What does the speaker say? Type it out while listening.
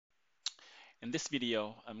In this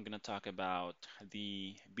video, I'm going to talk about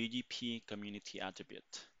the BGP community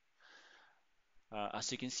attribute.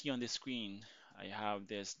 As you can see on the screen, I have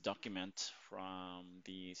this document from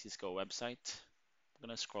the Cisco website. I'm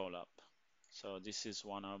going to scroll up. So this is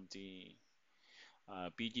one of the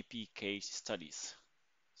BGP case studies.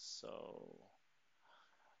 So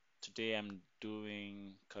today I'm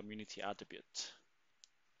doing community attribute.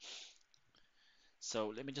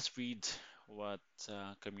 So let me just read what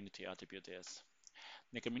community attribute is.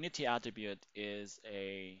 The community attribute is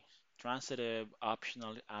a transitive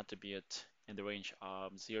optional attribute in the range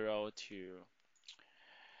of 0 to,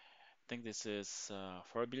 I think this is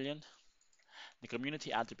 4 billion. The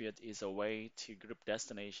community attribute is a way to group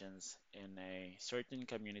destinations in a certain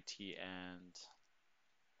community and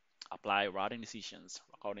apply routing decisions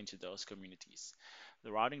according to those communities.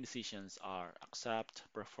 The routing decisions are accept,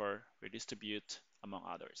 prefer, redistribute, among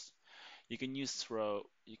others. You can use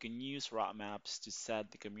route maps to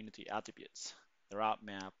set the community attributes. The route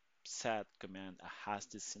map set command has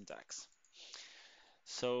this syntax.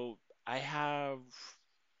 So I have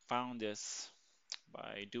found this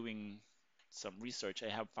by doing some research. I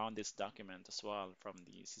have found this document as well from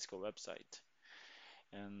the Cisco website.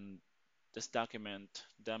 And this document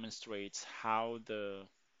demonstrates how the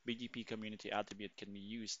BGP community attribute can be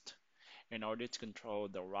used in order to control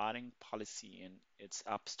the routing policy in its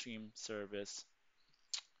upstream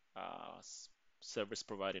uh, service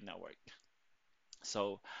provider network.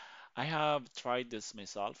 So I have tried this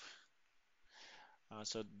myself.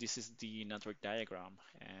 So this is the network diagram,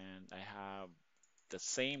 and I have the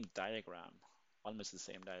same diagram, almost the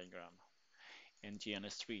same diagram in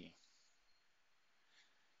GNS3.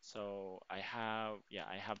 So I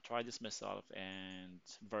have tried this myself and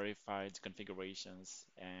verified configurations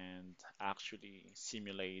and actually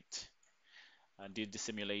did the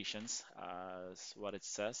simulations as what it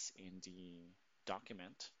says in the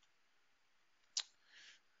document.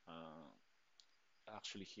 Uh,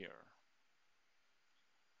 Actually here,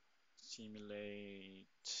 simulate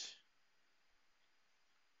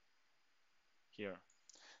here.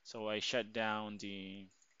 So I shut down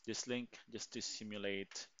this link just to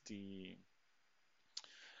simulate the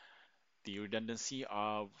redundancy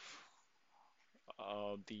of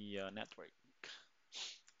the network.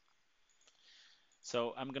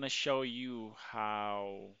 So uh, I'm gonna show you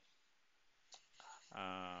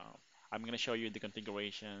the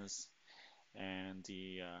configurations and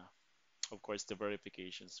of course the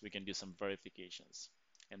verifications. We can do some verifications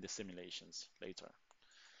and the simulations later.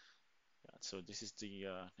 Yeah, so this is the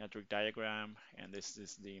network diagram, and this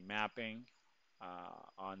is the mapping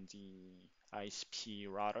on the ISP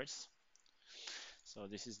routers. So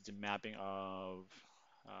this is the mapping of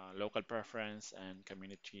local preference and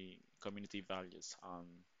community values on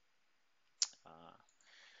uh,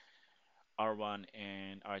 R1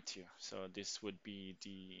 and R2. So this would be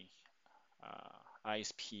the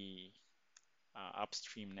ISP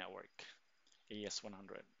upstream network,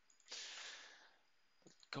 AS100.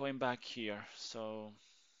 Going back here, so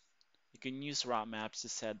you can use route maps to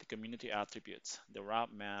set the community attributes. The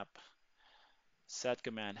route map set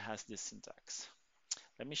command has this syntax.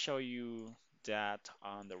 Let me show you that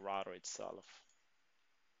on the router itself.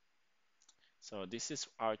 So this is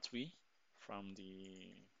R3 from the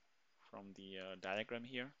diagram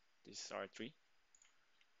here. This is R3.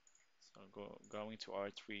 So going to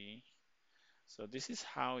R3. So this is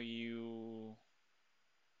how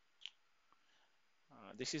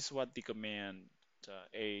this is what the command,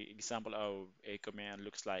 a example of a command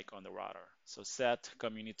looks like on the router. So set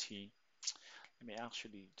community. Let me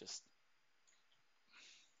actually just,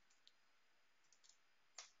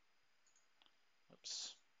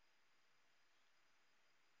 oops.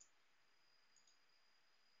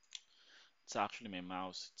 It's actually my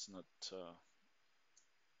mouse. It's not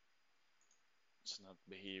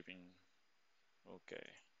behaving. Okay.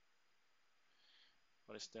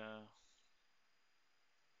 What is the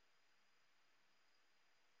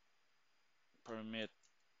permit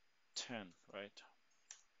 10, right?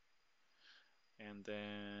 And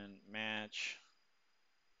then match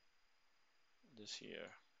this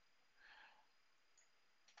here,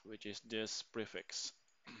 which is this prefix,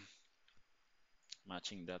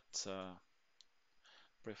 matching that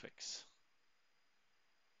prefix.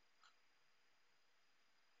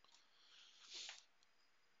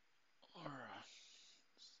 Or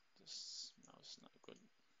this mouse is not good.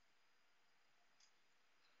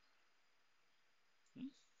 Hmm?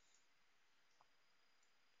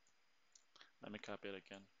 Let me copy it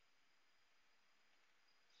again.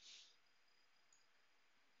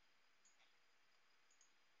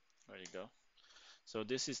 There you go. So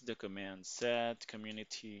this is the command set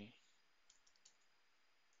community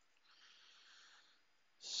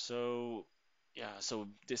So yeah, so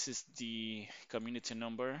this is the community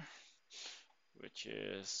number, which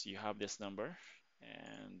is you have this number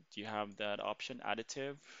and you have that option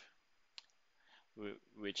additive,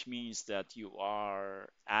 which means that you are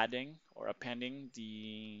adding or appending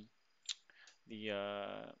the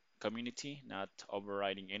community, not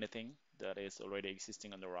overriding anything that is already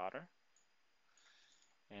existing on the router.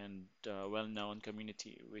 And well-known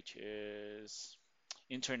community, which is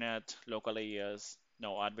internet, local areas,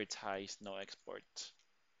 no advertise, no export.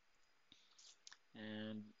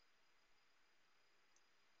 And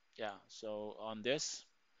yeah, so on this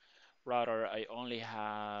router, I only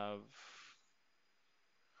have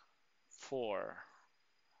four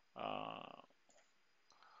uh,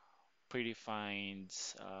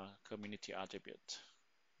 predefined community attribute,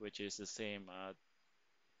 which is the same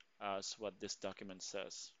as what this document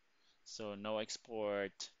says. So no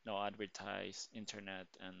export, no advertise, internet,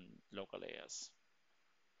 and local AS.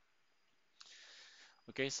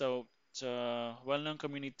 Okay, so the well-known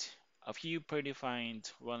community, a few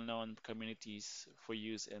predefined well-known communities for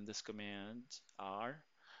use in this command are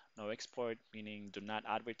no export, meaning do not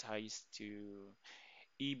advertise to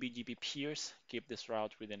eBGP peers, keep this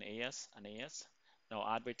route within AS and AS. No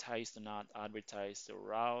advertise, do not advertise the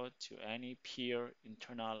route to any peer,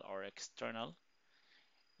 internal or external.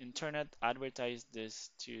 Internet advertise this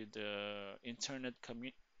to the internet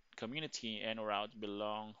community and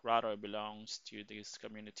router belongs to this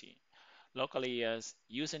community. Locally, as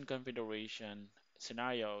use and configuration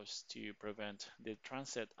scenarios to prevent the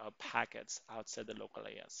transit of packets outside the local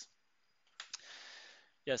AS.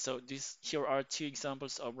 Yeah, so here are two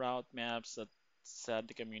examples of route maps that set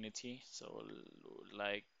the community. So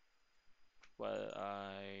like what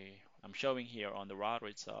I'm showing here on the router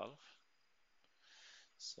itself.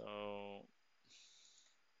 So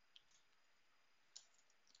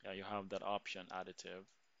yeah, you have that option additive.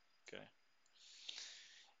 Okay.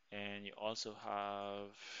 And you also have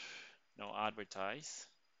no advertise,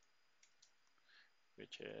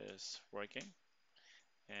 which is working,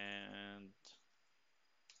 and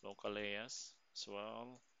local AS as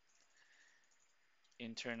well,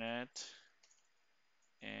 internet,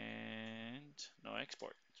 and no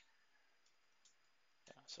export.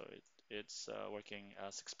 Yeah, so it's working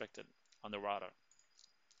as expected on the router.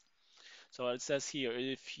 So it says here,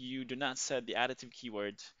 if you do not set the additive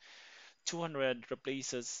keyword, 200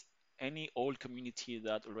 replaces any old community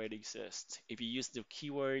that already exists. If you use the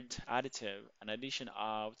keyword additive, an addition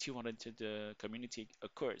of 200 to the community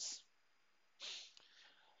occurs.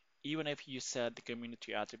 Even if you set the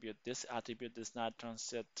community attribute, this attribute does not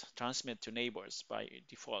transmit to neighbors by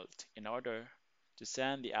default. In order to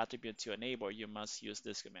send the attribute to a neighbor, you must use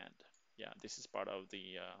this command. Yeah, this is part of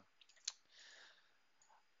the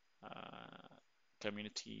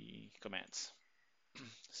community commands.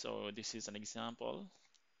 So this is an example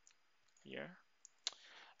here.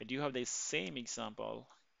 I do have the same example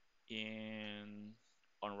in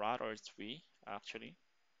on router 3 actually.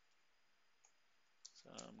 So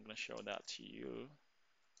I'm going to show that to you.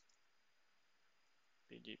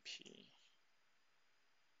 BGP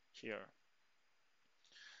here.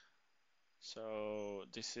 So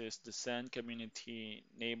this is the send community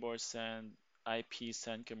neighbor send IP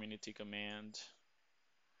send community command.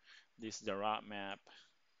 This is the route map.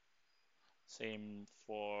 Same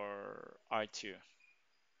for R2.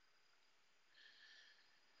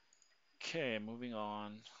 Okay, moving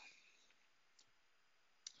on.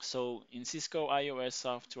 So in Cisco iOS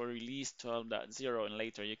software release 12.0 and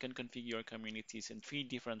later, you can configure your communities in three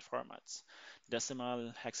different formats: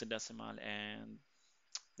 decimal, hexadecimal, and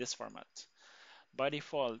this format. By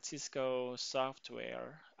default, Cisco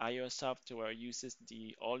software, iOS software uses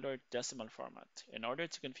the older decimal format. In order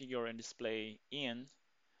to configure and display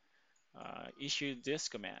issue this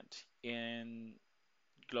command in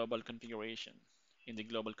global configuration, in the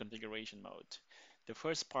global configuration mode. The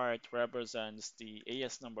first part represents the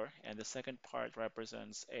AS number, and the second part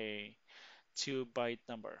represents a 2-byte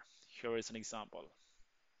number. Here is an example.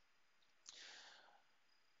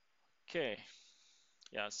 Okay,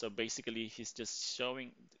 yeah, so basically he's just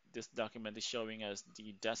showing, this document is showing us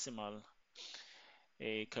the decimal,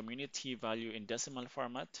 a community value in decimal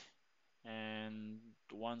format. And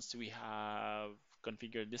once we have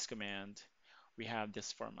configured this command, we have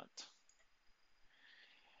this format.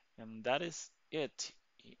 And that is it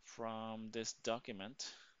from this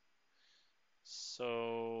document.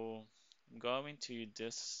 So I'm going to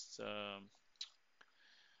this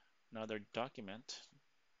another document,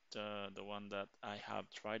 the one that I have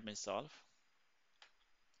tried myself.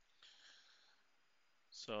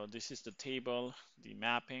 So this is the table, the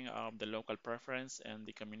mapping of the local preference and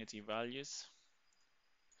the community values.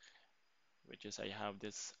 which is I have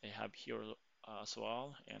here as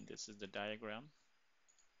well, and this is the diagram.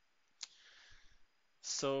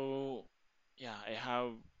 So yeah, I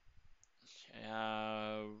have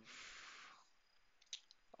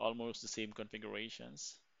almost the same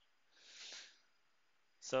configurations.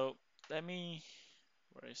 So let me,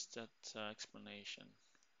 where is that explanation?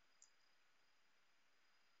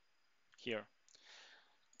 Here.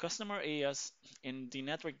 Customer AS in the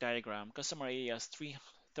network diagram, customer AS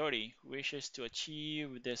 330 wishes to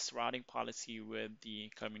achieve this routing policy with the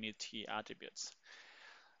community attributes.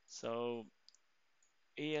 So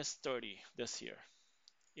AS30 this here,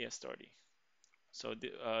 AS30. So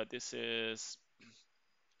this is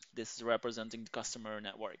representing the customer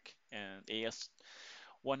network, and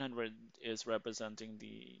AS100 is representing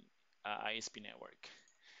the ISP network.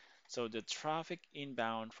 So the traffic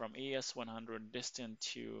inbound from AS100 distant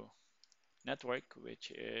to network,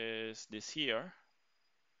 which is this here,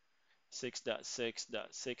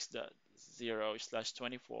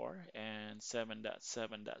 6.6.6.0/24 and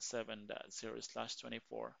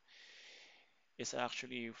 7.7.7.0/24, is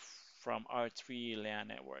actually from R3 LAN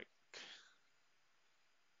network.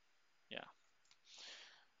 Yeah.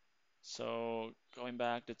 So going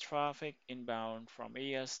back, the traffic inbound from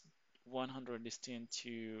AS100 distant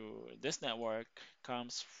to this network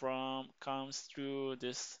comes through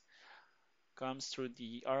the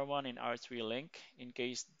R1 and R3 link. In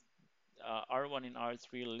case R1 and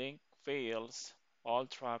R3 link fails, all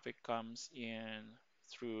traffic comes in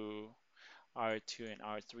through R2 and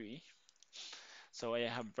R3. So I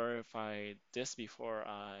have verified this before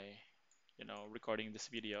recording this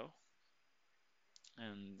video,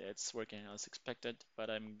 and it's working as expected, but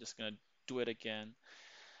I'm just gonna do it again,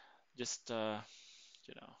 just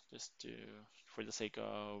just to for the sake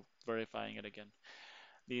of verifying it again.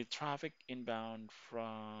 The traffic inbound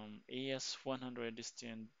from AS100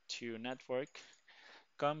 distant to network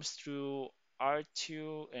comes through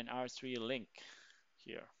R2 and R3 link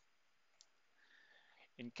here.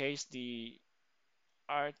 In case the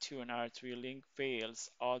R2 and R3 link fails,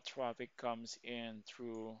 all traffic comes in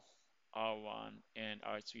through R1 and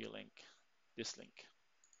R3 link, this link.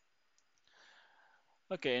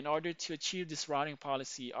 Okay, in order to achieve this routing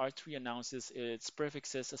policy, R3 announces its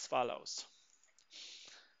prefixes as follows.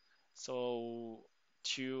 So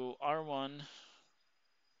to R1,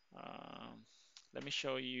 um, let me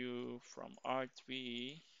show you from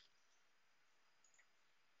R3.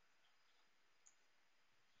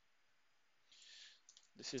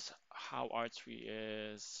 This is how R3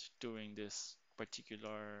 is doing this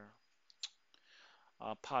particular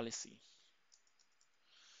policy.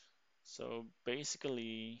 So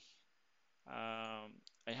basically, I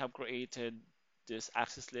have created this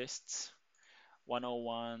access lists,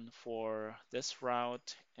 101 for this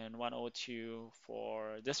route and 102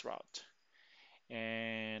 for this route.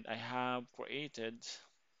 And I have created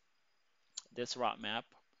this route map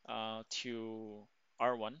to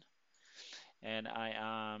R1, and I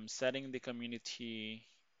am setting the community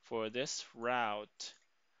for this route.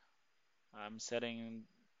 I'm setting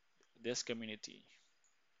this community,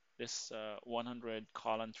 this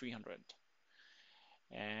 100:300.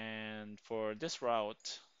 And for this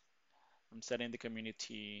route, I'm setting the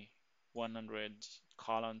community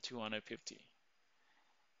 100:250.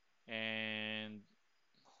 And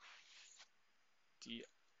the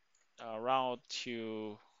route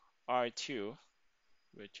to R2,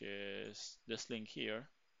 which is this link here,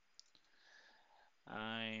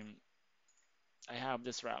 I'm I have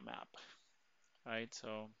this route map, right?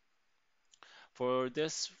 So for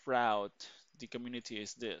this route, the community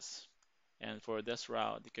is this, and for this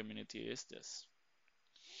route, the community is this.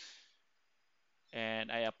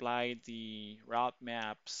 And I applied the route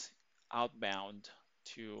maps outbound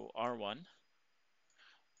to R1,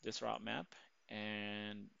 this route map,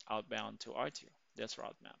 and outbound to R2, this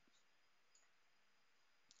route map.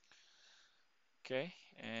 Okay,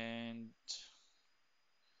 and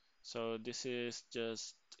so this is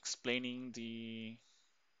just explaining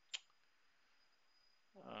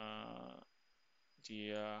uh,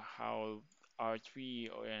 the how R3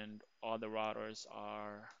 and other routers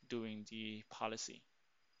are doing the policy.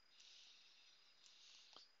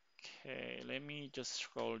 Okay, let me just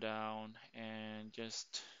scroll down and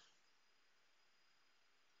just,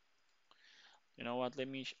 you know what, let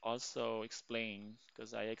me also explain,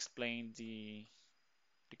 because I explained the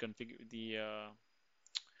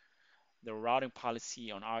routing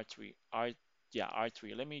policy on R3. Yeah,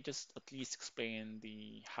 R3. Let me just at least explain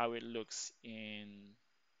the how it looks in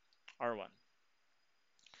R1.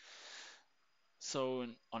 So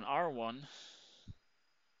on R1,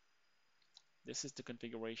 this is the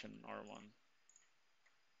configuration on R1.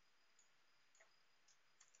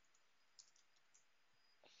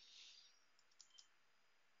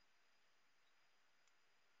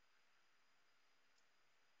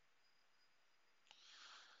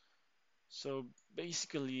 So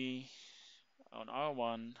basically, on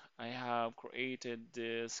R1, I have created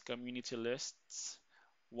this community lists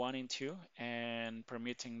 1 and 2 and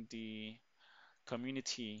permitting the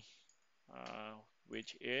community, uh,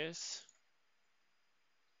 which is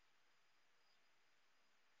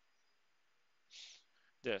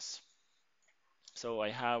this. So I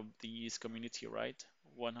have these community, right?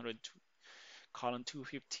 100 colon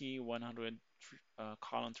 250, 100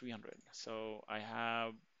 colon 300. So I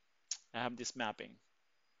have this mapping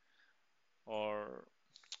or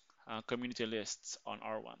community lists on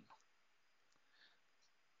R1.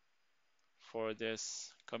 For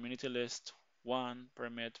this community list, one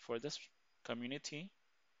permit for this community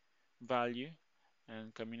value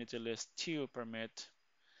and community list two permit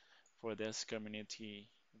for this community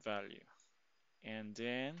value. And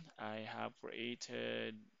then I have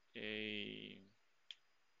created a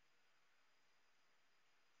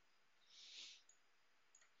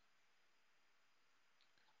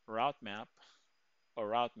route map or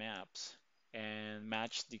route maps and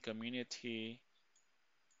match the community,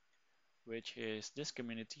 which is this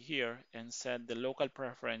community here, and set the local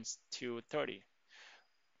preference to 30.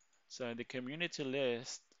 So the community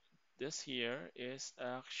list, this here is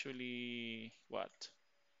actually what?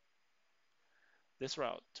 This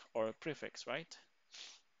route or prefix, right?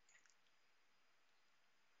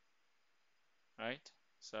 Right?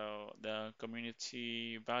 So the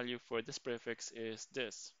community value for this prefix is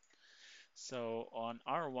this. So on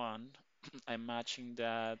R1, I'm matching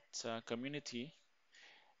that community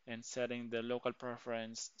and setting the local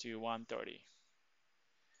preference to 130.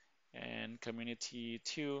 And community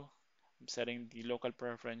 2, I'm setting the local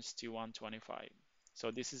preference to 125.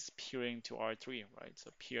 So this is peering to R3, right?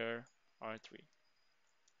 So peer R3.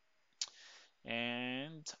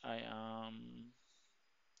 And I am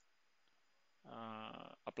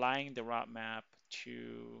applying the route map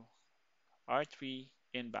to R3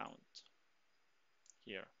 inbound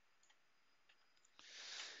here.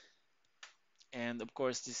 And of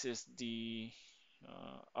course, this is the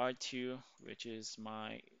R2, which is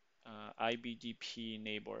my IBGP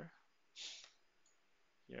neighbor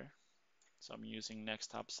here. So I'm using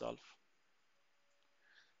next hop self.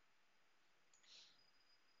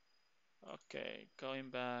 Okay, going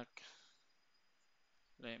back,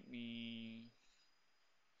 let me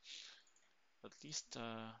at least,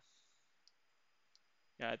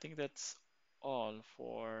 yeah, I think that's all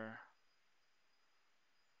for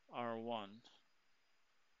R1.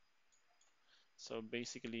 So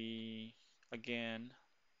basically, again,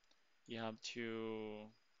 you have to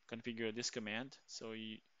configure this command. So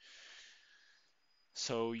you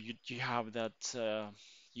have that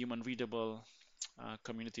human readable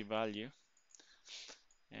community value,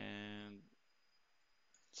 and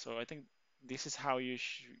so I think this is how you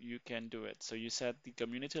can do it. So you set the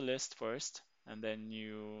community list first, and then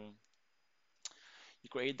you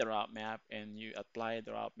create the route map and you apply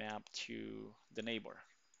the route map to the neighbor.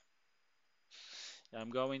 I'm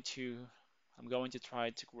going to I'm going to try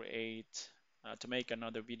to create to make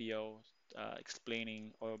another video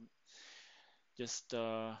explaining or just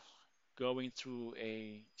going through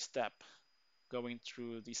a step, going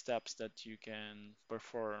through the steps that you can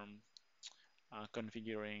perform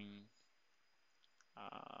configuring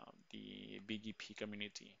the BGP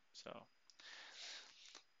community. So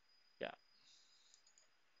yeah,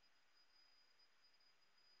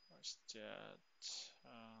 where's that?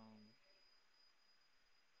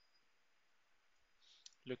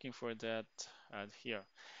 Looking for that here.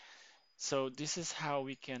 So this is how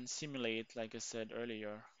we can simulate, like I said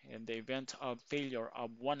earlier, in the event of failure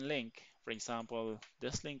of one link, for example,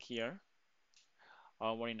 this link here,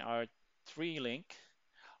 or in R3 link,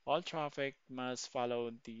 all traffic must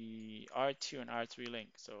follow the R2 and R3 link.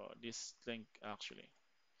 So this link actually.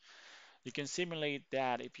 You can simulate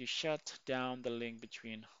that if you shut down the link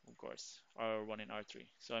between, of course, R1 and R3.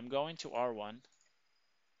 So I'm going to R1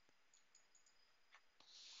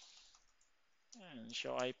 and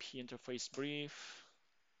show IP interface brief.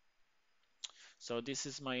 So this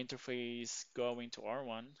is my interface going to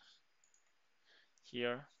R1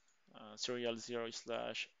 here, serial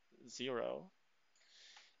 0/0,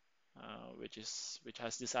 which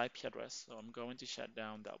has this IP address. So I'm going to shut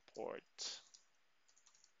down that port.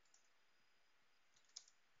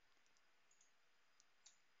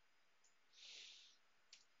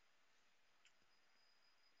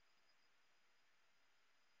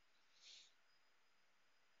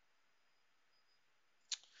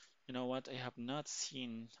 You know what? I have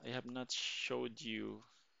not showed you,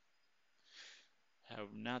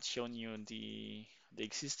 have not shown you the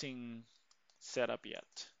existing setup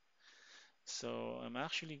yet. So I'm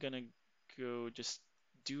actually gonna go just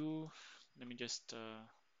do Let me just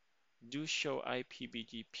do show IP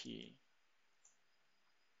BGP.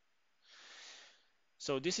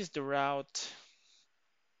 So this is the route.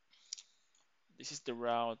 This is the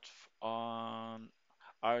route on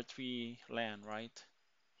R3 LAN, right?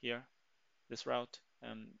 Here, this route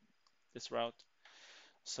and this route.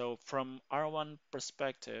 So from R1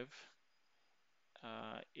 perspective,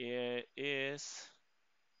 it is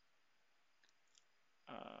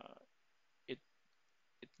uh, it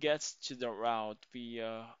it gets to the route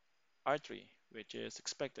via R3, which is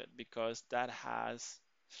expected because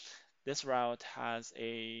this route has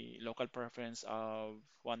a local preference of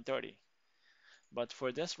 130. But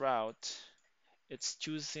for this route, it's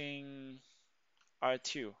choosing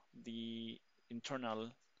R2, the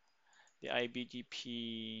internal, the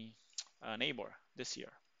IBGP neighbor this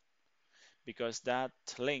year, because that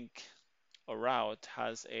link or route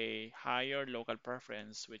has a higher local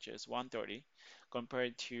preference, which is 130,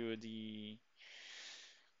 compared to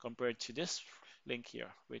this link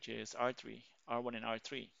here, which is R3, R1 and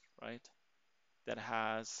R3, right? That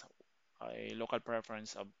has a local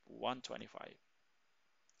preference of 125.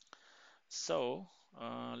 So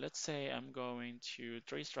let's say I'm going to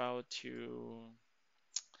trace route to,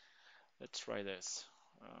 let's try this,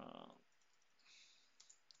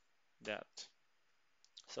 that.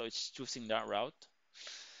 So it's choosing that route.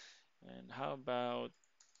 And how about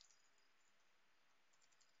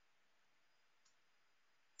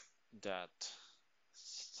that?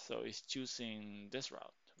 So it's choosing this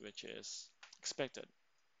route, which is expected,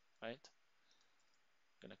 right?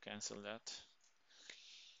 Gonna cancel that.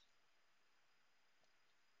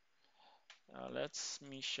 Let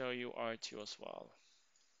me show you R2 as well.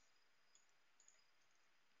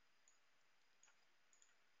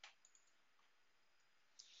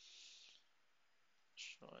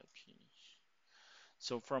 Show IP.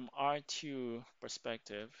 So from R2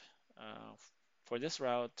 perspective, for this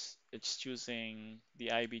route, it's choosing the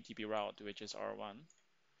IBGP route, which is R1,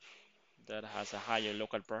 that has a higher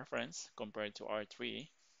local preference compared to R3.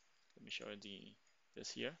 Let me show you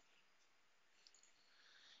this here.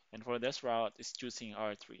 And for this route, it's choosing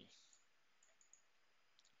R3.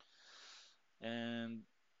 And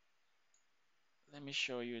let me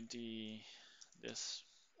show you this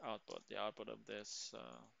output, the output of this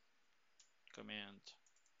command.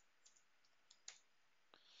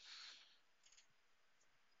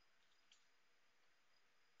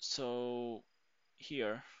 So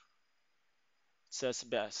here it says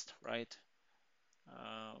best, right?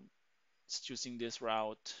 It's choosing this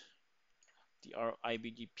route, the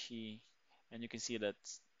IBGP, and you can see that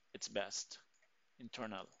it's best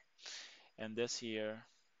internal. And this here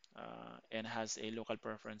and has a local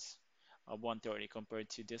preference of 130 compared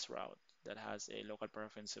to this route that has a local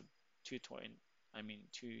preference of 220, I mean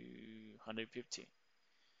 250.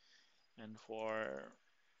 And for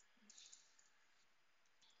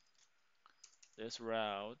this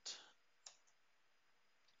route,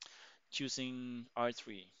 choosing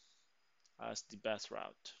R3 as the best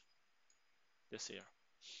route this here.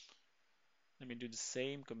 Let me do the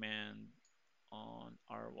same command on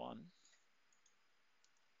R1.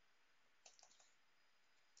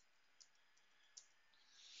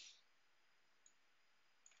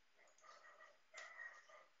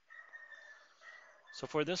 So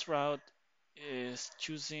for this route is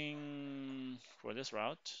choosing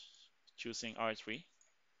R3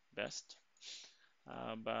 best.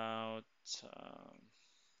 About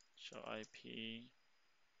show IP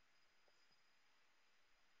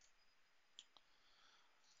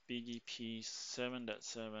BGP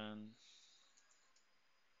 7.7.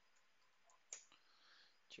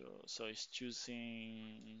 So it's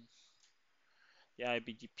choosing the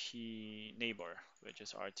IBGP neighbor, which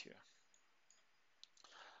is R2.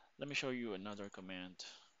 Let me show you another command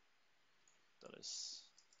that is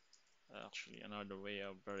actually another way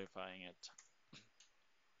of verifying it.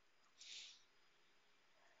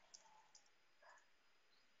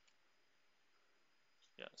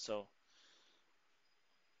 Yeah, so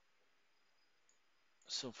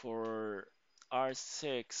for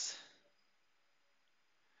R6,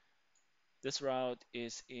 this route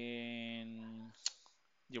is in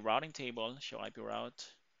the routing table, show IP route,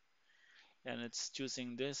 and it's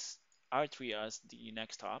choosing this R3 as the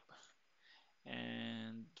next hop.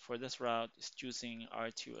 And for this route, it's choosing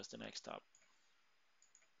R2 as the next hop.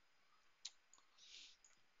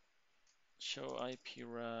 Show IP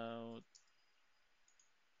route.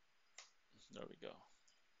 There we go.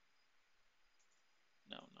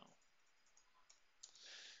 No.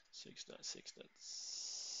 6.6.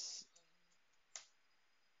 That's.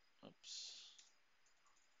 Oops.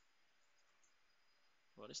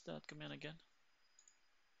 What is that command again?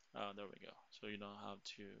 There we go. So you don't have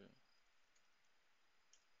to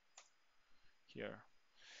here.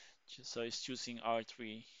 So it's choosing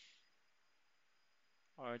R3,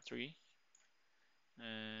 R3,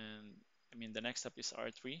 and I mean the next step is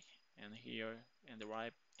R3, and here in the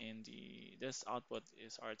right in the this output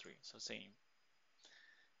is R3, so same.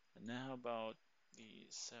 And now about the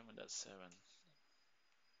 7.7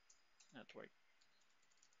 network,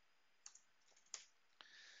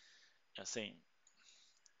 yeah, same.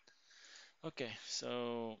 Okay,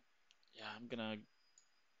 so yeah, I'm gonna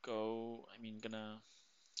go. I mean, gonna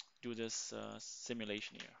do this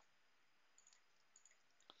simulation here.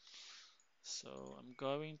 So I'm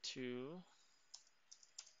going to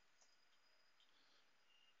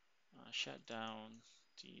shut down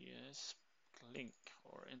the link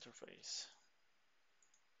or interface.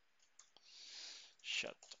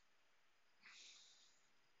 Shut.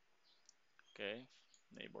 Okay,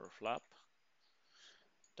 neighbor flap,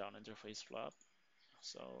 down interface flap.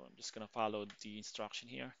 So I'm just gonna follow the instruction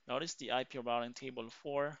here. Notice the IP routing table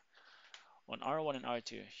 4 on R1 and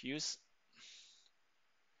R2. Use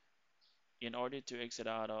in order to exit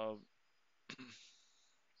out of.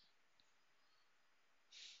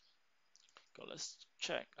 Go, let's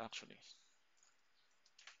check actually.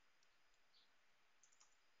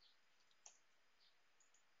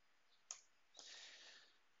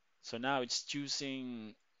 So now it's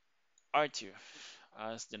choosing R2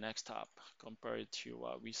 as the next hop compared to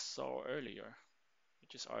what we saw earlier,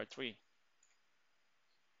 which is R3.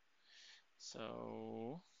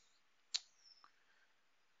 So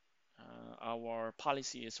our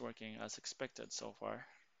policy is working as expected so far.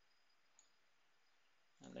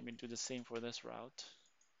 And let me do the same for this route.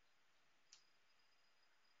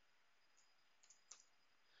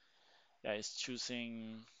 Yeah, it's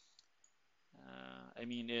choosing, I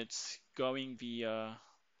mean, it's going via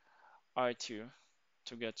R2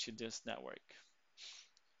 to get to this network,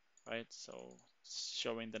 right? So it's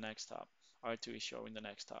showing the next hop. R2 is showing the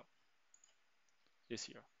next hop this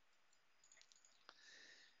here.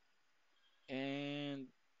 And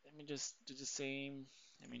let me just do the same.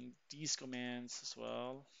 I mean, these commands as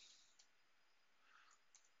well.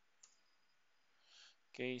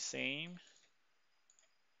 Okay, same.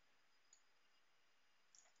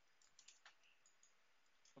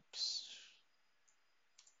 Oops.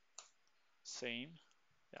 Same.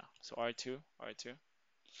 Yeah, so R2, R2,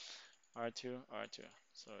 R2, R2.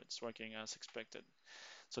 So it's working as expected.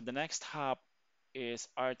 So the next hop is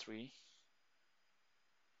R3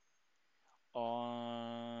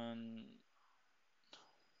 on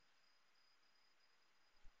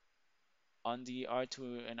the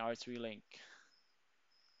R2 and R3 link.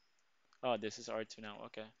 Oh, this is R2 now.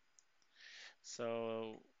 Okay.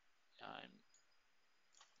 So I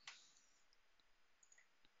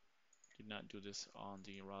did not do this on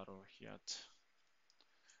the router yet.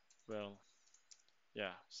 Well,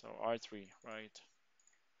 yeah. So R3, right?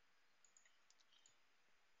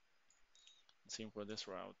 Same for this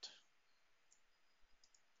route.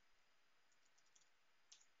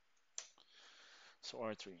 So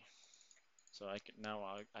R3. So I can now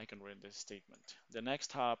I can read this statement. The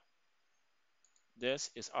next hop,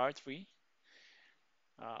 this is R3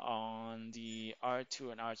 on the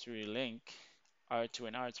R2 and R3 link. R2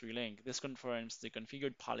 and R3 link. This confirms the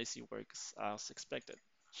configured policy works as expected.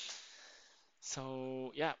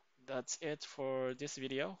 So yeah, that's it for this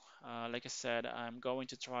video. Like I said, I'm going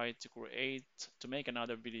to try to make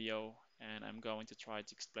another video, and I'm going to try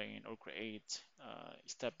to explain or create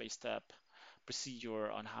step-by-step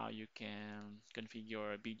procedure on how you can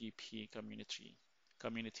configure BGP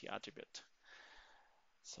community attribute.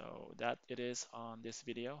 So that it is on this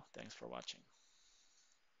video. Thanks for watching.